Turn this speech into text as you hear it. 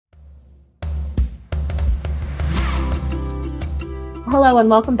Hello and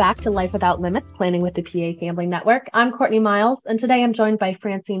welcome back to Life Without Limits, Planning with the PA Family Network. I'm Courtney Miles, and today I'm joined by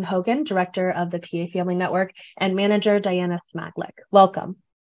Francine Hogan, Director of the PA Family Network, and Manager Diana Smaglik. Welcome.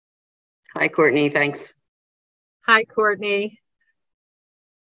 Hi, Courtney. Thanks. Hi, Courtney.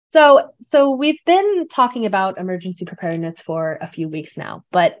 So we've been talking about emergency preparedness for a few weeks now,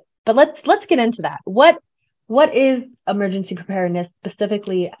 but let's get into that. What is emergency preparedness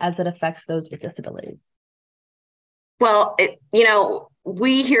specifically as it affects those with disabilities? Well,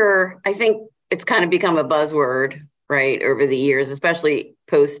 we hear, I think it's kind of become a buzzword, right, over the years, especially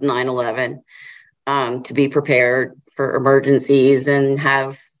post 9/11, to be prepared for emergencies and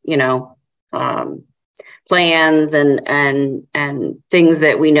have, plans and things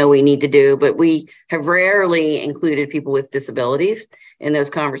that we know we need to do. But we have rarely included people with disabilities in those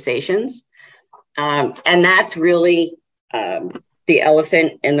conversations. And that's really the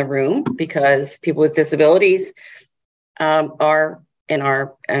elephant in the room, because people with disabilities are in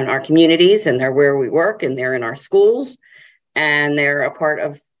our communities, and they're where we work, and they're in our schools, and they're a part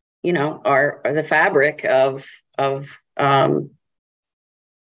of the fabric of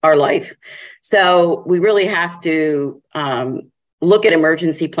our life. So we really have to look at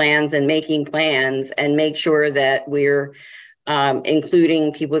emergency plans and making plans and make sure that we're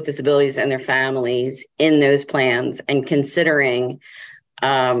including people with disabilities and their families in those plans and considering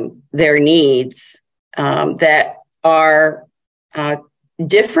their needs that are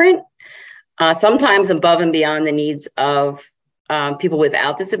different, sometimes above and beyond the needs of people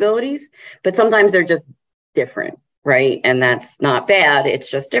without disabilities, but sometimes they're just different, right? And that's not bad, it's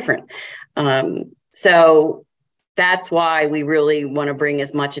just different. So that's why we really want to bring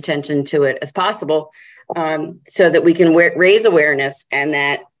as much attention to it as possible, so that we can raise awareness, and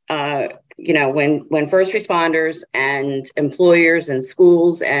that when first responders and employers and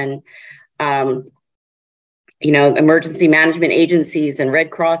schools and emergency management agencies and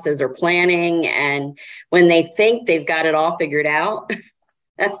Red Crosses are planning, and when they think they've got it all figured out,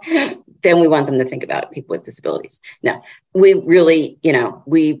 then we want them to think about people with disabilities. No, we really,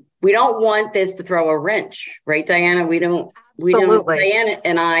 we don't want this to throw a wrench, right, Diana? We don't. Diana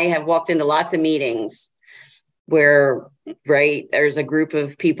and I have walked into lots of meetings where, right, there's a group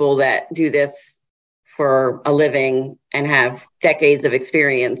of people that do this for a living and have decades of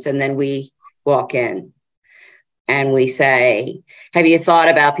experience, and then we walk in and we say, have you thought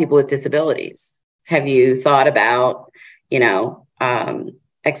about people with disabilities? Have you thought about,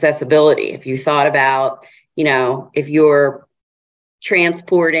 accessibility? Have you thought about, if you're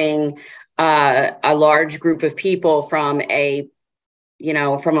transporting a large group of people from a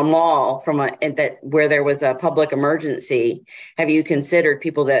mall, where there was a public emergency, have you considered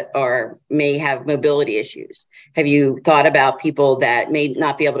people that may have mobility issues? Have you thought about people that may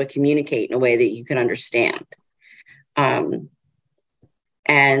not be able to communicate in a way that you can understand?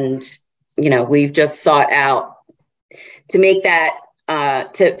 We've just sought out to make that,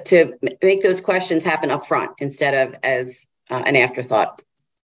 to make those questions happen up front instead of as an afterthought.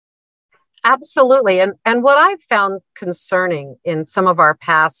 Absolutely. And what I've found concerning in some of our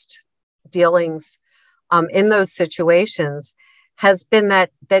past dealings in those situations has been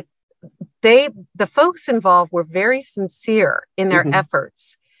that the folks involved were very sincere in their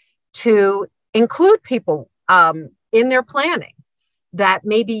efforts to include people in their planning that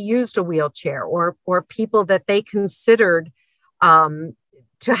maybe used a wheelchair or people that they considered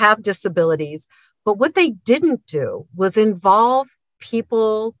to have disabilities. But what they didn't do was involve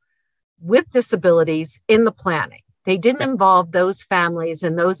people with disabilities in the planning. They didn't involve those families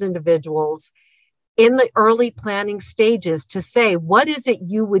and those individuals in the early planning stages to say, what is it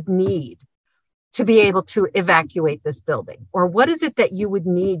you would need to be able to evacuate this building? Or what is it that you would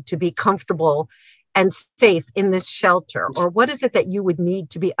need to be comfortable and safe in this shelter? Or what is it that you would need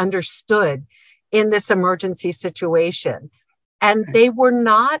to be understood in this emergency situation? And they were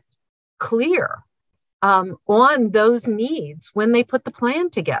not clear on those needs when they put the plan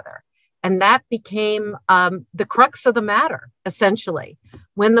together. And that became the crux of the matter, essentially,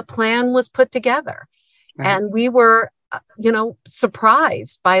 when the plan was put together. Right. And we were,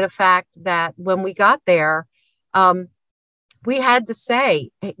 surprised by the fact that when we got there, we had to say,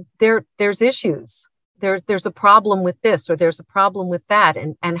 hey, there's issues. There's a problem with this, or there's a problem with that.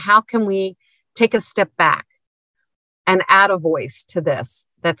 And how can we take a step back and add a voice to this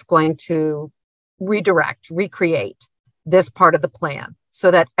that's going to recreate this part of the plan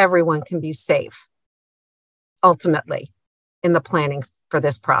so that everyone can be safe, ultimately, in the planning for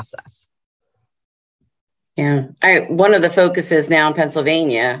this process. Yeah. One of the focuses now in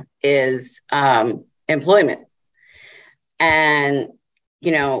Pennsylvania is employment. And,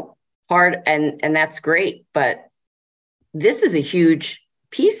 and that's great, but this is a huge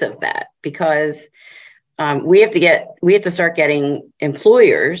piece of that, because we have to start getting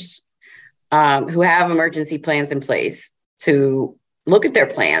employers who have emergency plans in place to look at their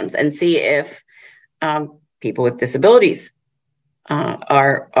plans and see if people with disabilities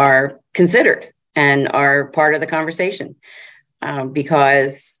are considered and are part of the conversation,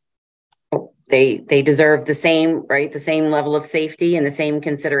 because they deserve the same level of safety and the same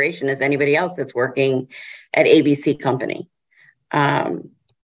consideration as anybody else that's working at ABC company.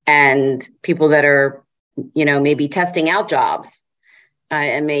 And people that are, maybe testing out jobs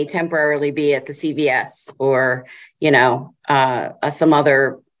and may temporarily be at the CVS or, some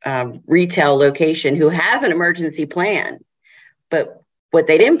other retail location who has an emergency plan. But what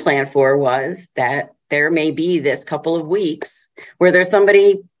they didn't plan for was that there may be this couple of weeks where there's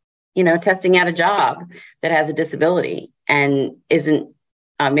somebody, testing out a job that has a disability and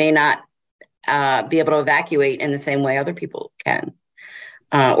may not be able to evacuate in the same way other people can.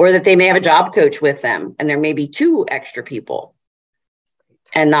 Or that they may have a job coach with them and there may be 2 extra people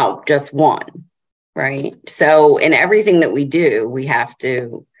and not just one, right? So in everything that we do,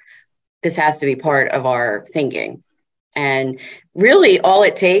 this has to be part of our thinking. And really all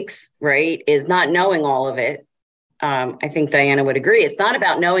it takes, right, is not knowing all of it. I think Diana would agree. It's not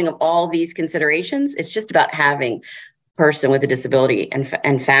about knowing of all these considerations. It's just about having a person with a disability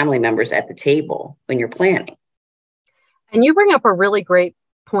and family members at the table when you're planning. And you bring up a really great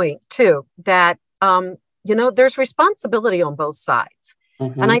point too, that, there's responsibility on both sides.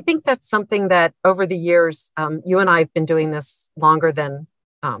 Mm-hmm. And I think that's something that over the years, you and I have been doing this longer than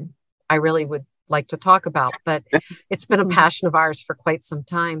I really would like to talk about, but it's been a passion of ours for quite some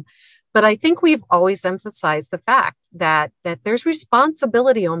time. But I think we've always emphasized the fact that there's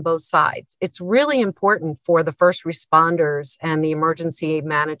responsibility on both sides. It's really important for the first responders and the emergency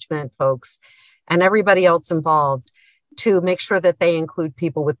management folks and everybody else involved to make sure that they include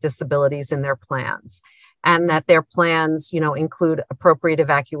people with disabilities in their plans, and that their plans, include appropriate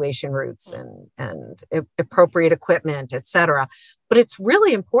evacuation routes and appropriate equipment, et cetera. But it's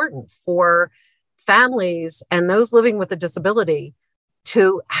really important for families and those living with a disability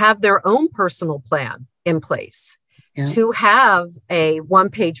to have their own personal plan in place, to have a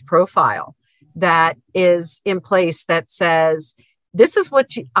one-page profile that is in place that says, this is what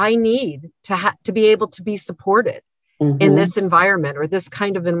I need to be able to be supported in this environment or this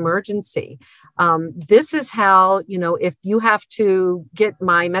kind of emergency. This is how, if you have to get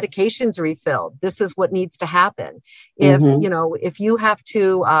my medications refilled, this is what needs to happen. If you have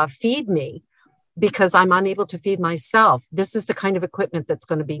to feed me because I'm unable to feed myself, this is the kind of equipment that's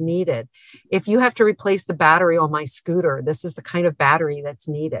going to be needed. If you have to replace the battery on my scooter, this is the kind of battery that's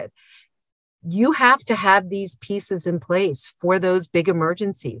needed. You have to have these pieces in place for those big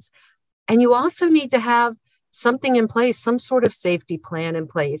emergencies. And you also need to have something in place, some sort of safety plan in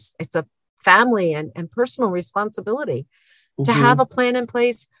place. It's a family and personal responsibility to have a plan in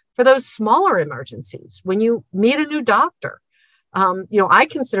place for those smaller emergencies. When you meet a new doctor, I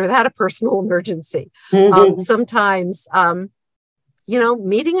consider that a personal emergency. Sometimes,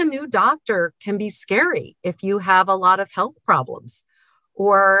 meeting a new doctor can be scary if you have a lot of health problems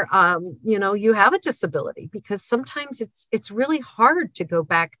or, you have a disability, because sometimes it's really hard to go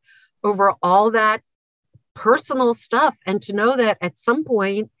back over all that personal stuff and to know that at some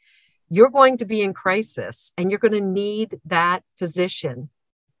point you're going to be in crisis and you're going to need that physician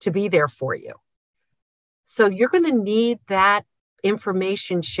to be there for you. So you're going to need that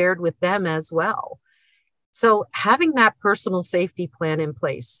information shared with them as well. So having that personal safety plan in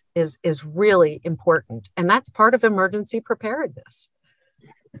place is really important. And that's part of emergency preparedness.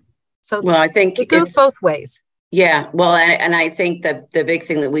 So I think it goes both ways. Yeah. Well, and I think that the big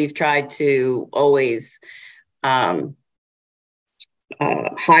thing that we've tried to always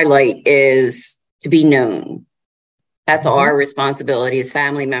highlight is to be known. That's our responsibility as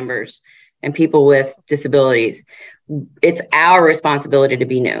family members and people with disabilities. It's our responsibility to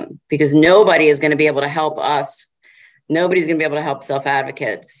be known, because nobody is going to be able to help us. Nobody's going to be able to help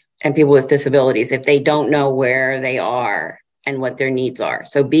self-advocates and people with disabilities if they don't know where they are and what their needs are.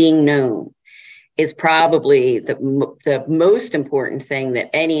 So being known is probably the most important thing that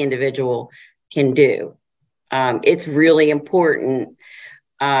any individual can do. It's really important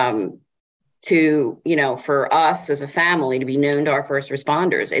for us as a family to be known to our first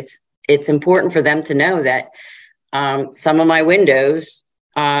responders. It's important for them to know that some of my windows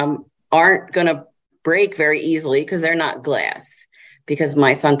aren't going to break very easily because they're not glass, because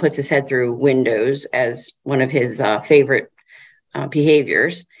my son puts his head through windows as one of his favorite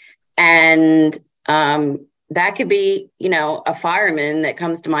behaviors. And that could be, a fireman that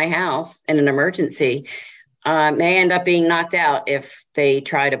comes to my house in an emergency. may end up being knocked out if they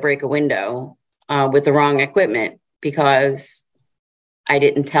try to break a window with the wrong equipment because I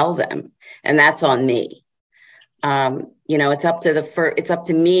didn't tell them, and that's on me. It's up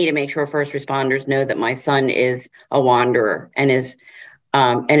to me to make sure first responders know that my son is a wanderer and is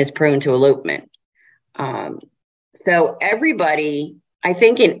prone to elopement. So everybody, I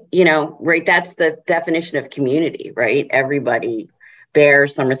think, right, that's the definition of community, right? Everybody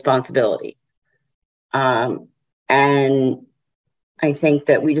bears some responsibility. And I think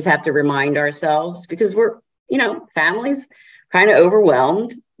that we just have to remind ourselves, because we're, families kind of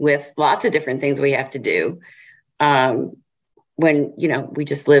overwhelmed with lots of different things we have to do. When, we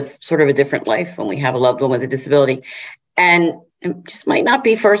just live sort of a different life when we have a loved one with a disability, and it just might not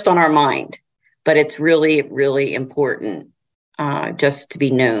be first on our mind, but it's really, really important just to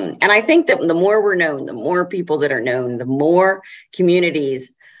be known. And I think that the more we're known, the more people that are known, the more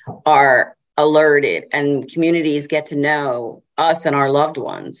communities are alerted and communities get to know us and our loved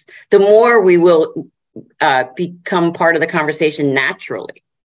ones, the more we will become part of the conversation naturally.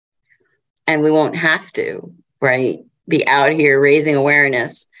 And we won't have to, right, be out here raising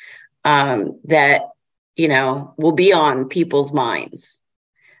awareness that, will be on people's minds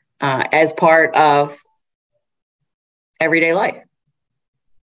as part of everyday life.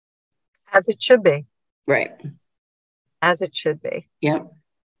 As it should be. Right. As it should be. Yeah.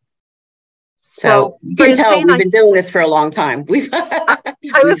 So you can tell we've been doing this for a long time.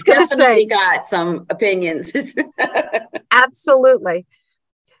 I was going to say, got some opinions. Absolutely.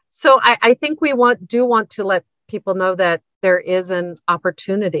 So I think we do want to let people know that there is an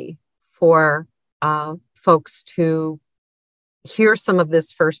opportunity for folks to hear some of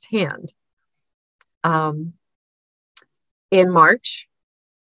this firsthand. In March,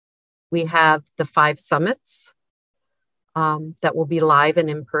 we have the 5 summits that will be live and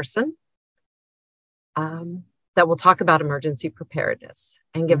in person. That will talk about emergency preparedness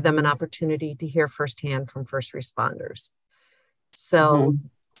and give them an opportunity to hear firsthand from first responders. So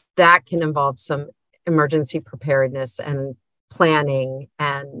that can involve some emergency preparedness and planning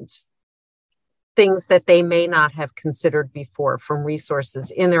and things that they may not have considered before from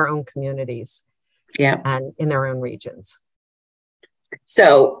resources in their own communities and in their own regions.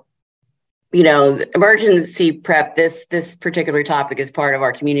 So, emergency prep, this particular topic is part of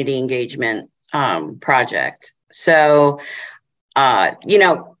our community engagement project. So, why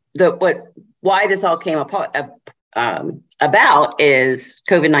this all came about is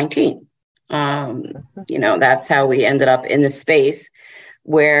COVID-19. That's how we ended up in this space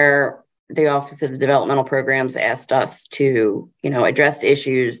where the Office of Developmental Programs asked us to, address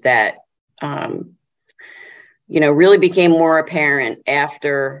issues that, really became more apparent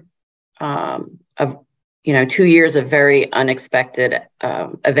after, 2 years of very unexpected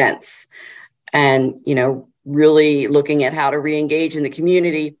events. And, really looking at how to re-engage in the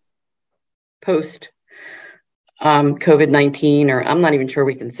community post COVID-19, or I'm not even sure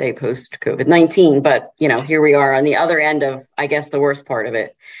we can say post COVID-19, but, here we are on the other end of, I guess, the worst part of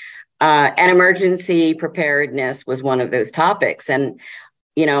it. And emergency preparedness was one of those topics. And,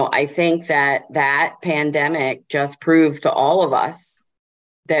 I think that pandemic just proved to all of us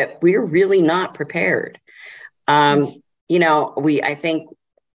that we're really not prepared. I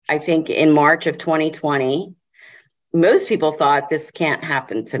think in March of 2020, most people thought this can't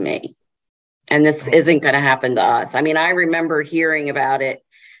happen to me and this isn't going to happen to us. I mean, I remember hearing about it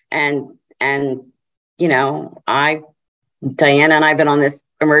and Diana and I've been on this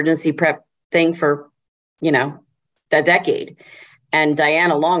emergency prep thing for, a decade, and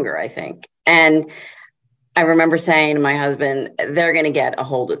Diana longer, I think. And I remember saying to my husband, they're going to get a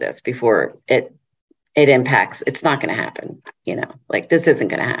hold of this before it impacts. It's not going to happen, this isn't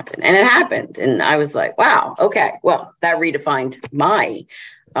going to happen. And it happened. And I was like, wow, okay, well, that redefined my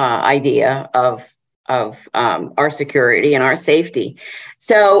idea of our security and our safety.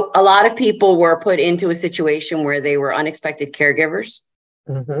 So a lot of people were put into a situation where they were unexpected caregivers.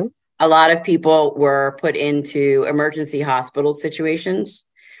 Mm-hmm. A lot of people were put into emergency hospital situations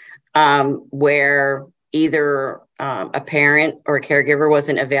where either a parent or a caregiver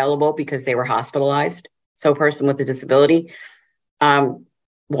wasn't available because they were hospitalized. So a person with a disability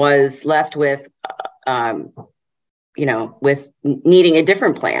was left with, with needing a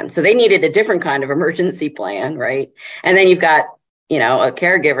different plan. So they needed a different kind of emergency plan, right? And then you've got, a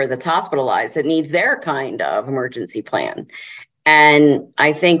caregiver that's hospitalized that needs their kind of emergency plan. And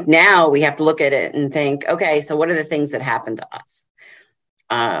I think now we have to look at it and think, okay, so what are the things that happened to us?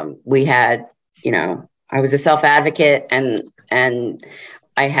 We had, I was a self-advocate and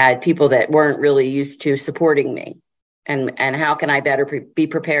I had people that weren't really used to supporting me. And how can I better be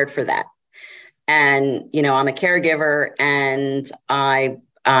prepared for that? And, I'm a caregiver, and I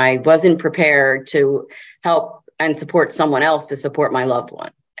wasn't prepared to help and support someone else to support my loved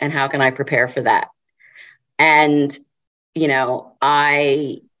one. And how can I prepare for that? And,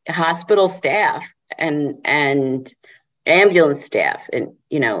 hospital staff and ambulance staff and,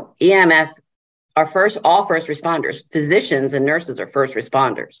 EMS are all first responders. Physicians and nurses are first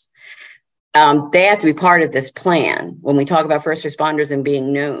responders. They have to be part of this plan. When we talk about first responders and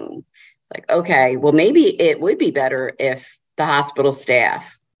being known, like, okay, well, maybe it would be better if the hospital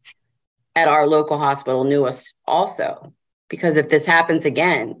staff at our local hospital knew us also, because if this happens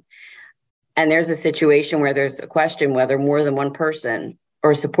again, and there's a situation where there's a question whether more than one person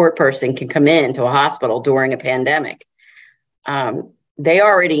or a support person can come into a hospital during a pandemic, they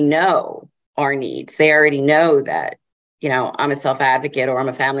already know our needs. They already know that, I'm a self-advocate or I'm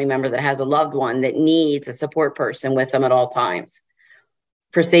a family member that has a loved one that needs a support person with them at all times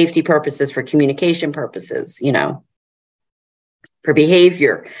for safety purposes, for communication purposes, for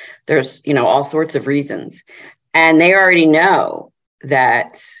behavior. There's, all sorts of reasons. And they already know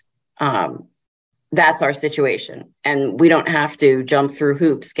that that's our situation. And we don't have to jump through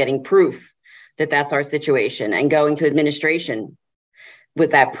hoops getting proof that that's our situation and going to administration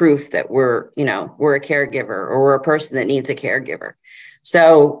with that proof that we're a caregiver or we're a person that needs a caregiver.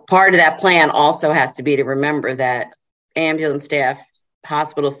 So part of that plan also has to be to remember that ambulance staff,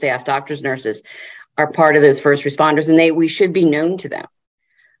 hospital staff, doctors, nurses are part of those first responders, and we should be known to them.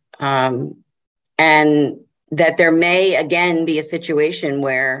 And that there may again be a situation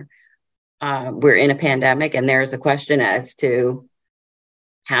where we're in a pandemic and there's a question as to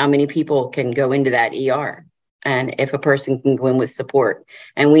how many people can go into that ER and if a person can go in with support.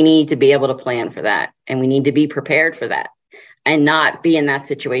 And we need to be able to plan for that. And we need to be prepared for that and not be in that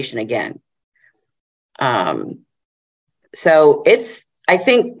situation again. So I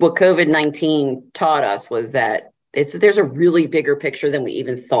think what COVID-19 taught us was that there's a really bigger picture than we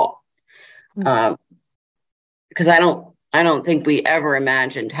even thought. Because I don't think we ever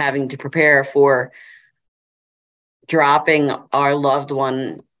imagined having to prepare for dropping our loved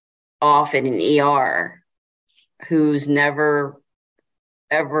one off in an ER who's never,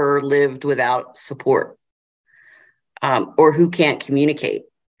 ever lived without support, or who can't communicate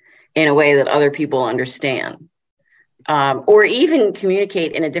in a way that other people understand, or even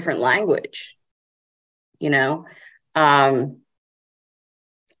communicate in a different language. I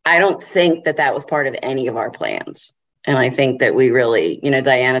don't think that was part of any of our plans. And I think that we really,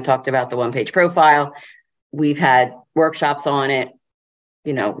 Diana talked about the one-page profile. We've had workshops on it.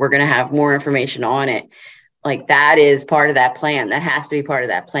 We're going to have more information on it. Like, that is part of that plan. That has to be part of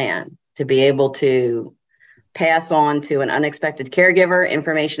that plan, to be able to pass on to an unexpected caregiver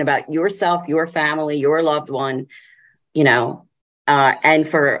information about yourself, your family, your loved one, and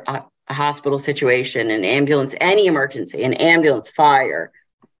for a hospital situation, an ambulance, any emergency, an ambulance, fire,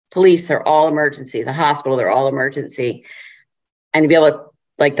 police, they're all emergency. The hospital, they're all emergency. And to be able to,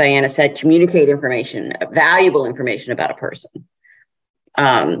 like Diana said, communicate information, valuable information about a person.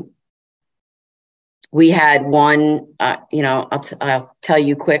 We had one, I'll tell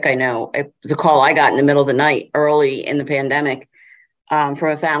you quick. I know it was a call I got in the middle of the night early in the pandemic, from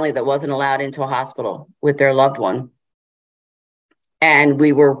a family that wasn't allowed into a hospital with their loved one. And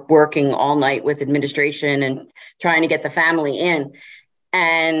we were working all night with administration and trying to get the family in.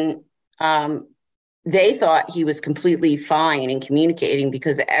 And they thought he was completely fine in communicating,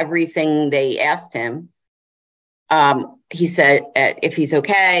 because everything they asked him, he said if he's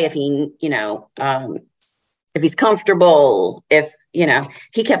okay, if he, if he's comfortable,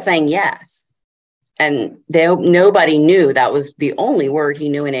 he kept saying yes. And nobody knew that was the only word he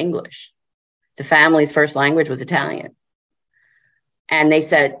knew in English. The family's first language was Italian. And they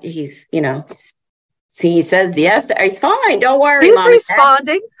said, he says yes, he's fine, don't worry, he's Mom.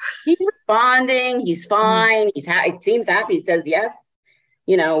 responding. He's responding, he's fine, he seems happy, he says yes.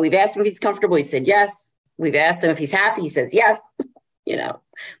 We've asked him if he's comfortable, he said yes. We've asked him if he's happy, he says yes.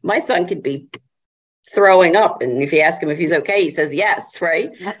 My son could be throwing up, and if you ask him if he's okay, he says yes,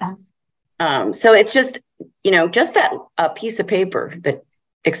 right? So it's just, just a piece of paper that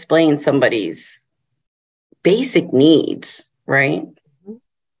explains somebody's basic needs, right?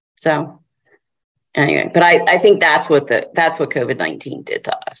 So anyway, but I think that's what COVID-19 did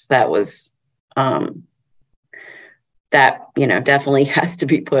to us. That was, definitely has to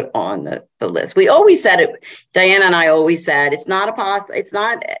be put on the list. We always said it, Diana and I always said, it's not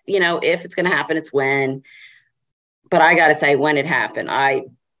if it's going to happen, it's when. But I got to say, when it happened, I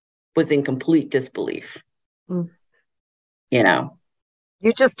was in complete disbelief. You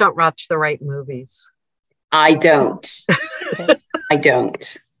just don't watch the right movies. I don't. I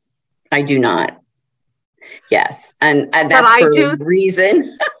don't. I do not. Yes. And that's for a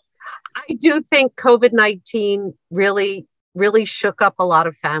reason. I do think COVID-19 really, really shook up a lot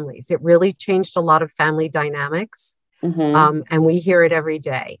of families. It really changed a lot of family dynamics. And we hear it every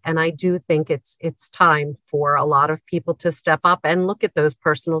day. And I do think it's time for a lot of people to step up and look at those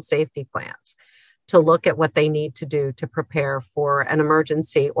personal safety plans, to look at what they need to do to prepare for an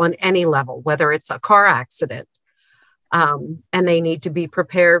emergency on any level, whether it's a car accident. And they need to be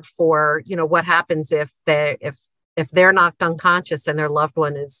prepared for, what happens if they're knocked unconscious and their loved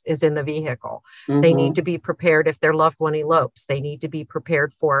one is in the vehicle. They need to be prepared if their loved one elopes. They need to be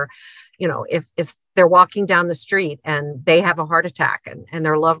prepared for, if they're walking down the street and they have a heart attack and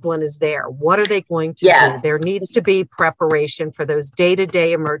their loved one is there. What are they going to do? There needs to be preparation for those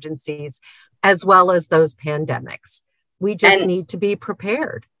day-to-day emergencies as well as those pandemics. We just need to be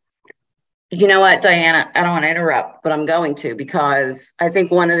prepared. You know what, Diana, I don't want to interrupt, but I'm going to, because I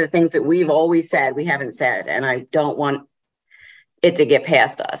think one of the things that we've always said, we haven't said, and I don't want it to get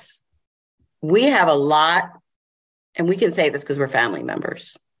past us. We have a lot, and we can say this because we're family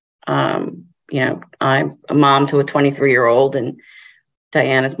members. I'm a mom to a 23-year-old, and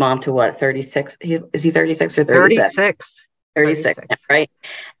Diana's mom to what, 36? Is he 36 or 37? 36, right?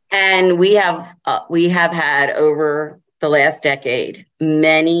 And we have had over the last decade,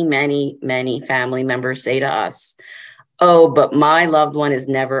 many, many, many family members say to us, "Oh, but my loved one is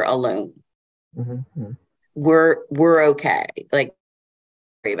never alone. We're okay. Like,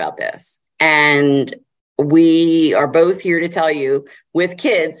 worry about this." And we are both here to tell you, with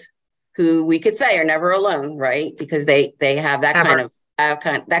kids who we could say are never alone, right? Because they have that kind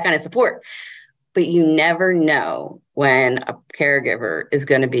of support. But you never know when a caregiver is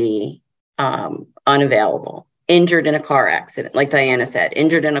going to be unavailable. Injured in a car accident, like Diana said,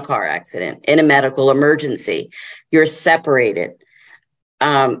 injured in a car accident, in a medical emergency, you're separated.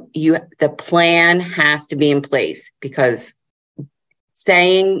 The plan has to be in place, because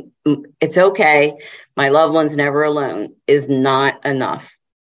saying it's okay, my loved one's never alone, is not enough.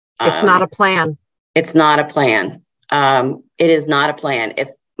 It's not a plan. It's not a plan. It is not a plan.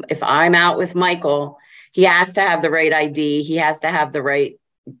 If I'm out with Michael, he has to have the right ID. He has to have the right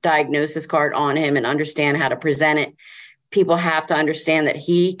diagnosis card on him and understand how to present it. People have to understand that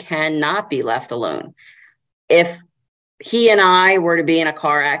he cannot be left alone. If he and I were to be in a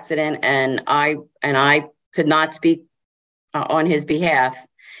car accident and I could not speak on his behalf,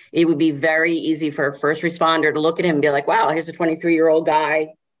 it would be very easy for a first responder to look at him and be like, "Wow, here's a 23-year-old guy,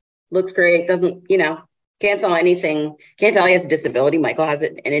 looks great, doesn't, can't tell anything, can't tell he has a disability. Michael has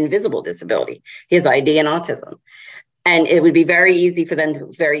an invisible disability. He has ID and autism." And it would be very easy for them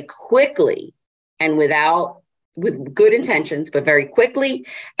to very quickly and with good intentions, but very quickly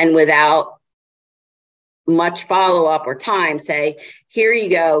and without much follow-up or time, say, "Here you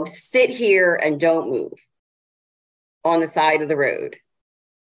go, sit here and don't move on the side of the road."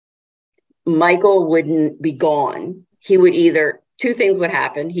 Michael wouldn't be gone. He would two things would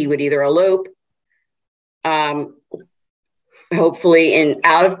happen. He would either elope, hopefully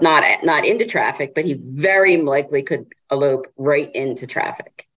not into traffic, but he very likely could elope right into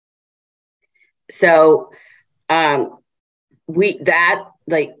traffic. So that's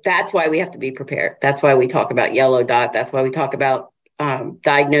why we have to be prepared. That's why we talk about yellow dot. That's why we talk about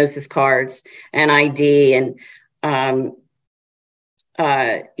diagnosis cards and ID. And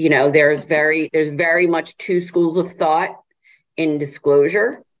there's very much two schools of thought in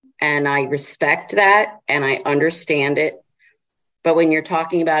disclosure, and I respect that and I understand it. But when you're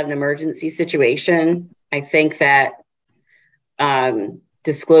talking about an emergency situation, I think that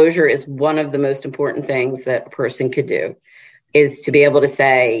disclosure is one of the most important things that a person could do, is to be able to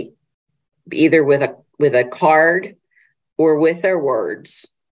say, either with a card or with their words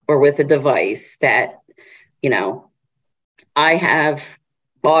or with a device, that, I have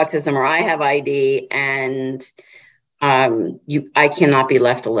autism or I have ID, and I cannot be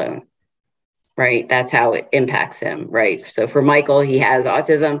left alone. Right. That's how it impacts him. Right. So for Michael, he has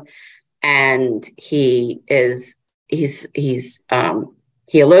autism, and he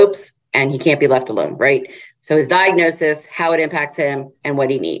elopes and he can't be left alone. Right. So his diagnosis, how it impacts him, and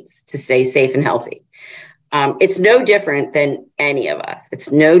what he needs to stay safe and healthy. It's no different than any of us. It's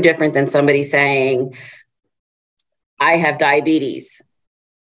no different than somebody saying, "I have diabetes."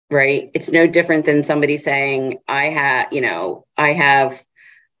 Right. It's no different than somebody saying, I have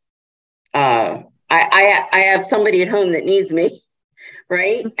somebody at home that needs me,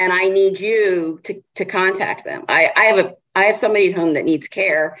 right? And I need you to contact them. I have somebody at home that needs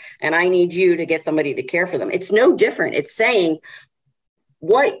care, and I need you to get somebody to care for them. It's no different. It's saying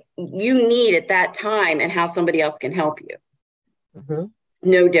what you need at that time and how somebody else can help you. It's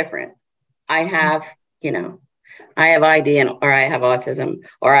no different. I have, I have ID or I have autism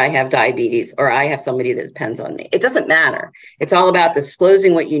or I have diabetes or I have somebody that depends on me. It doesn't matter. It's all about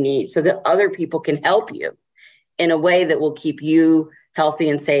disclosing what you need so that other people can help you in a way that will keep you healthy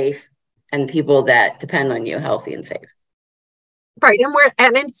and safe and people that depend on you healthy and safe. Right.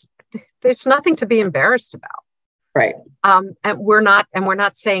 And there's nothing to be embarrassed about. Right. And we're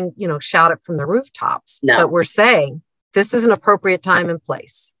not saying, shout it from the rooftops, but we're saying this is an appropriate time and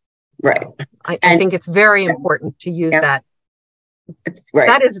place. Right. So I think it's very important to use that. Right.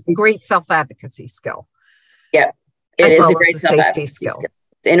 That is a great self-advocacy skill. Yeah. It is a great safety skill.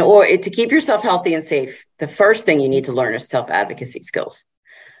 In order to keep yourself healthy and safe, the first thing you need to learn is self-advocacy skills.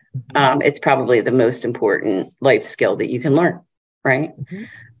 Mm-hmm. It's probably the most important life skill that you can learn. Right.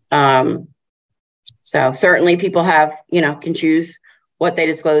 Mm-hmm. So certainly people have, can choose what they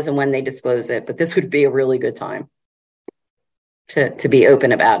disclose and when they disclose it, but this would be a really good time to be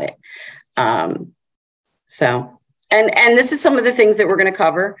open about it. So this is some of the things that we're going to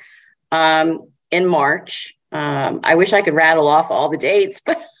cover in March. I wish I could rattle off all the dates,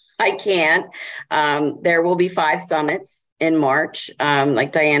 but I can't. There will be 5 summits in March.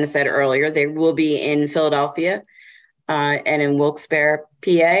 Like Diana said earlier, they will be in Philadelphia and in Wilkes-Barre,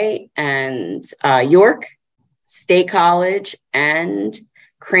 PA, and York, State College, and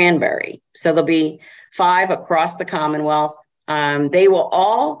Cranberry. So there'll be 5 across the Commonwealth. They will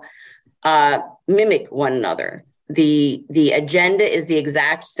all mimic one another. The agenda is the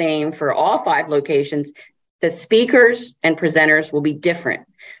exact same for all 5 locations. The speakers and presenters will be different.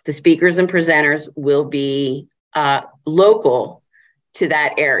 The speakers and presenters will be local to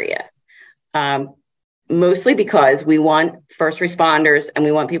that area. Mostly because we want first responders and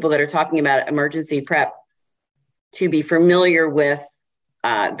we want people that are talking about emergency prep to be familiar with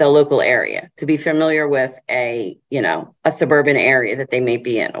the local area, to be familiar with a suburban area that they may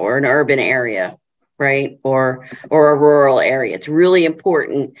be in, or an urban area, right? Or a rural area. It's really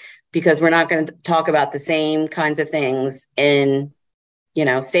important because we're not going to talk about the same kinds of things in,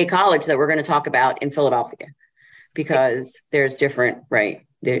 State College that we're going to talk about in Philadelphia, because there's different, right?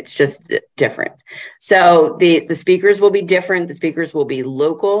 It's just different. So the speakers will be different. The speakers will be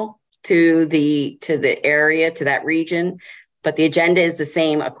local to the area, to that region, but the agenda is the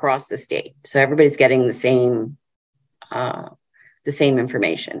same across the state. So everybody's getting the same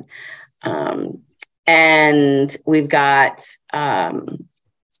information. And we've got,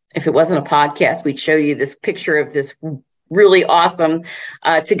 if it wasn't a podcast, we'd show you this picture of this really awesome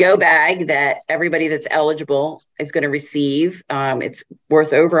to-go bag that everybody that's eligible is going to receive. It's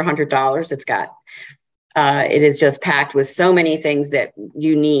worth over $100. It is just packed with so many things that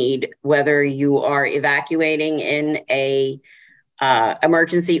you need, whether you are evacuating in a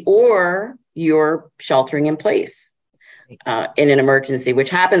emergency or you're sheltering in place in an emergency, which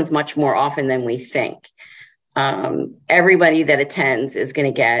happens much more often than we think. Everybody that attends is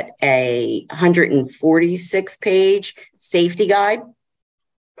going to get a 146-page safety guide.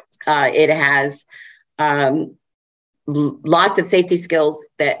 It has lots of safety skills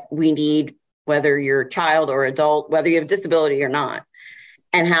that we need, whether you're a child or adult, whether you have disability or not,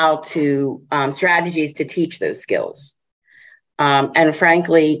 and how to strategies to teach those skills. And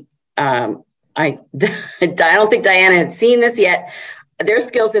frankly, I don't think Diana has seen this yet. There's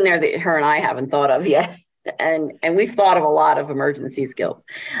skills in there that her and I haven't thought of yet. And we've thought of a lot of emergency skills.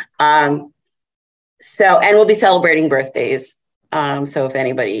 And we'll be celebrating birthdays. So if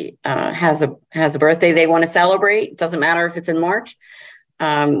anybody has a birthday they want to celebrate, it doesn't matter if it's in March,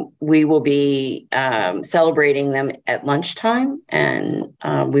 we will be celebrating them at lunchtime. And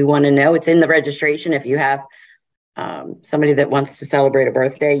we want to know, it's in the registration. If you have somebody that wants to celebrate a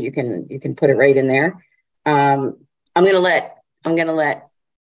birthday, you can put it right in there. I'm going to let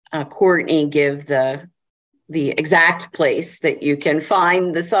Courtney give the exact place that you can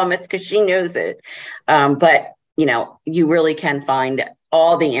find the summits, because she knows it. But you really can find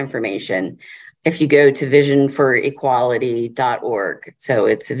all the information if you go to visionforequality.org. So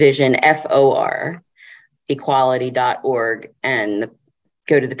it's Vision FOR equality.org, and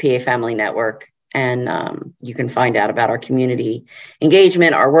go to the PA Family Network, and you can find out about our community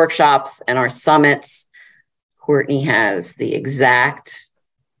engagement, our workshops, and our summits. Courtney has the exact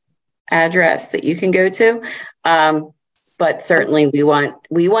address that you can go to. But certainly we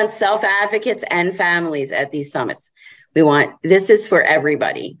want self-advocates and families at these summits. This is for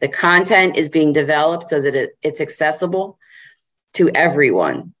everybody. The content is being developed so that it's accessible to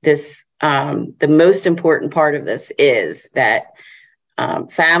everyone. The most important part of this is that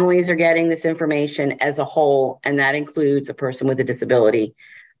families are getting this information as a whole, and that includes a person with a disability.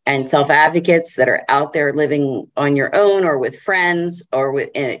 and self-advocates that are out there living on your own or with friends or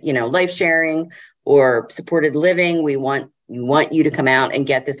with, life sharing or supported living. We want you to come out and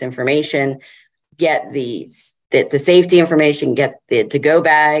get this information, get the safety information, get the to-go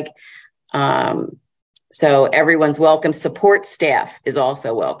bag. So everyone's welcome. Support staff is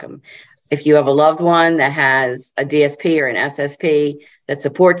also welcome. If you have a loved one that has a DSP or an SSP that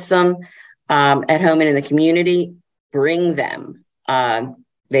supports them at home and in the community, bring them.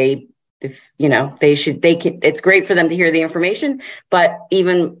 It's great for them to hear the information, but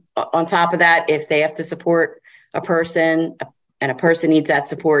even on top of that, if they have to support a person and a person needs that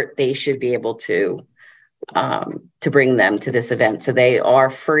support, they should be able to bring them to this event. So they are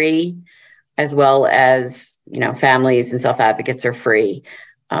free, as well as, families and self-advocates are free.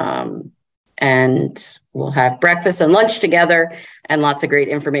 And we'll have breakfast and lunch together and lots of great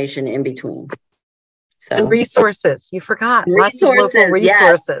information in between. So, and resources. You forgot. Resources. Lots of local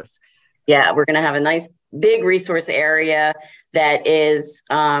resources. Yes. Yeah, we're going to have a nice big resource area that is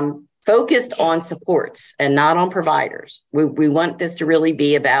focused on supports and not on providers. We want this to really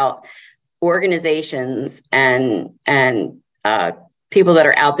be about organizations and people that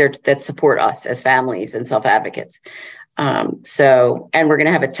are out there that support us as families and self-advocates. And we're going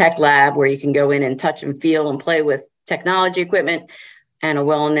to have a tech lab where you can go in and touch and feel and play with technology equipment, and a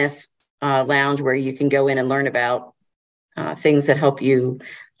wellness lounge where you can go in and learn about things that help you,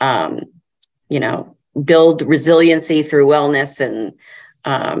 build resiliency through wellness. And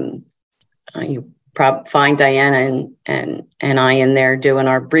you find Diana and I in there doing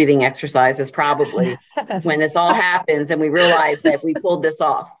our breathing exercises probably when this all happens and we realize that we pulled this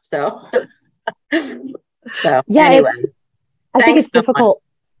off. So yeah, anyway, I think it's difficult.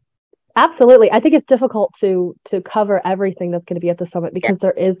 Absolutely. I think it's difficult to cover everything that's going to be at the summit because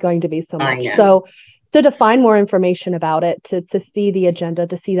there is going to be so much. So to find more information about it, to see the agenda,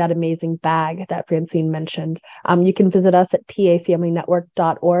 to see that amazing bag that Francine mentioned, you can visit us at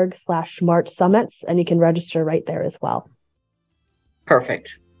pafamilynetwork.org/March-Summits, and you can register right there as well.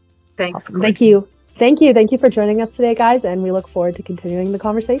 Perfect. Thanks. Awesome. Thank you. Thank you. Thank you for joining us today, guys, and we look forward to continuing the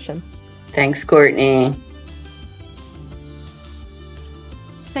conversation. Thanks, Courtney.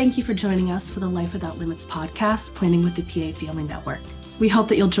 Thank you for joining us for the Life Without Limits podcast, Planning with the PA Family Network. We hope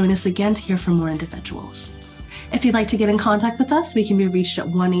that you'll join us again to hear from more individuals. If you'd like to get in contact with us, we can be reached at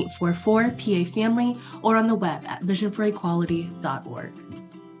 1-844-PA-FAMILY or on the web at visionforequality.org.